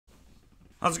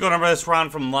How's it going, everybody? This is Ron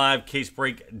from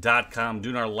LiveCaseBreak.com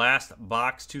doing our last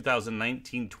box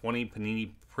 2019-20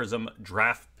 Panini Prizm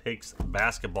Draft Picks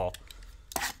Basketball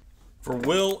for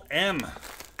Will M.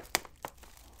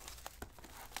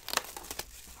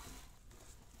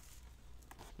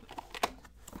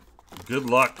 Good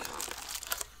luck.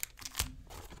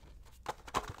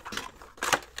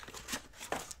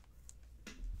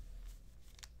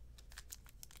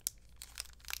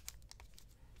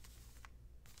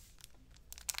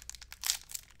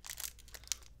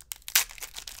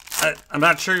 I'm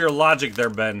not sure your logic there,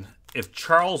 Ben. If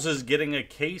Charles is getting a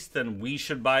case, then we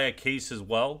should buy a case as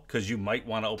well, because you might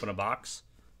want to open a box.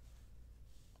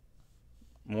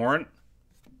 Warrant.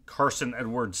 Carson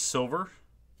Edwards Silver.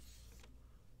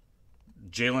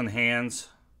 Jalen Hands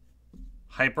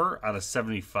Hyper out of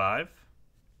 75.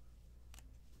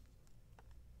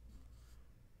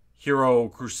 Hero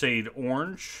Crusade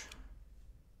Orange.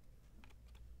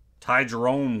 Ty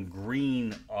Jerome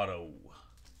Green Auto.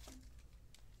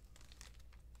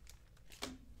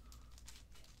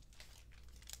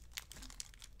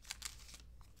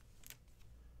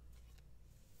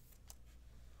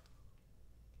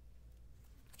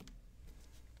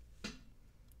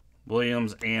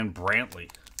 Williams and Brantley.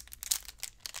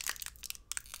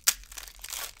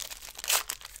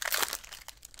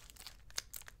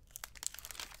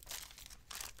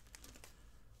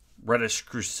 Reddish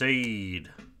Crusade.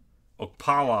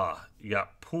 Okpala. You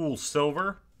got Poole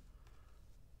Silver.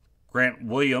 Grant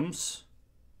Williams.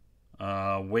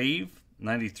 Wave.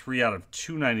 93 out of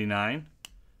 299.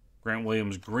 Grant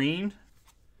Williams Green.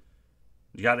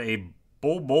 You got a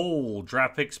Bowl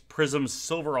Draft Picks Prizm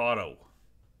Silver Auto.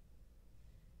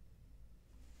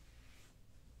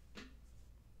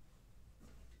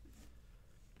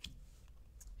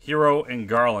 Hero and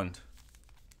Garland.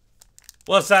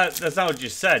 Well, that's not what you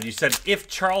said. You said if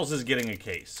Charles is getting a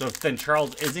case. So if then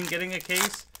Charles isn't getting a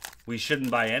case, we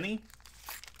shouldn't buy any.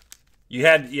 You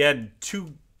had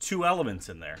two elements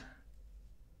in there.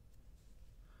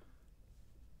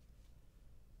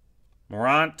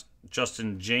 Morant,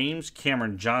 Justin James,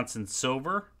 Cameron Johnson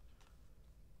Silver.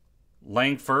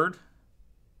 Langford.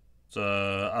 It's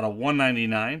out of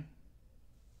 199.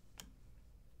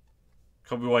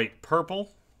 Kobe White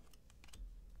Purple.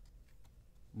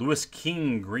 Lewis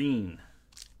King Green.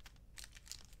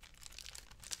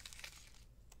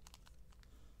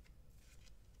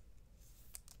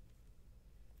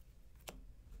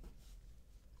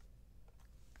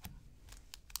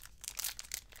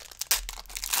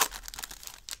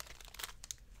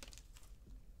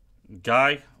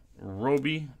 Guy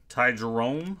Roby Ty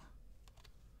Jerome.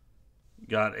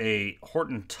 Got a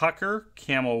Horton Tucker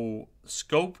Camo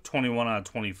Scope 21 out of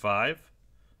 25.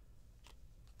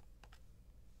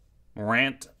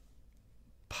 Morant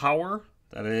Power,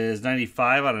 that is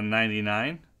 95 out of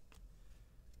 99.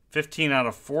 15 out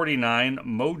of 49,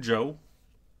 Mojo.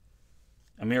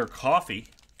 Amir Coffee.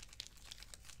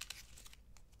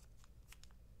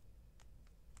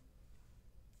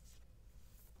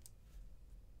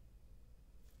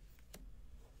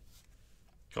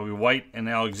 Kobe White and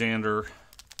Alexander.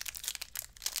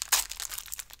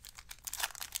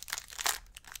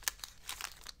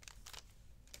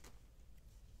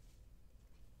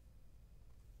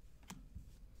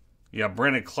 You got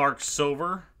Brandon Clark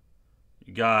Silver.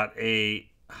 You got a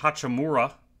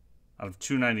Hachimura out of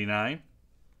 299.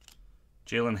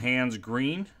 Jalen Hands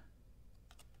Green.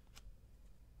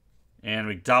 And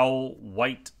McDowell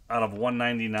White out of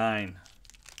 199.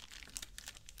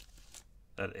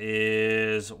 That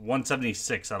is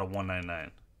 176 out of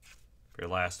 199 for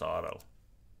your last auto.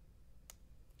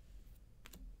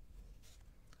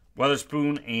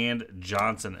 Weatherspoon and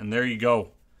Johnson. And there you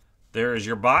go. There is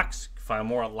your box. Find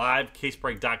more at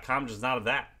LiveCaseBreak.com. Just not of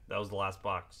that. That was the last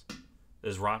box.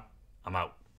 This is Ron. I'm out.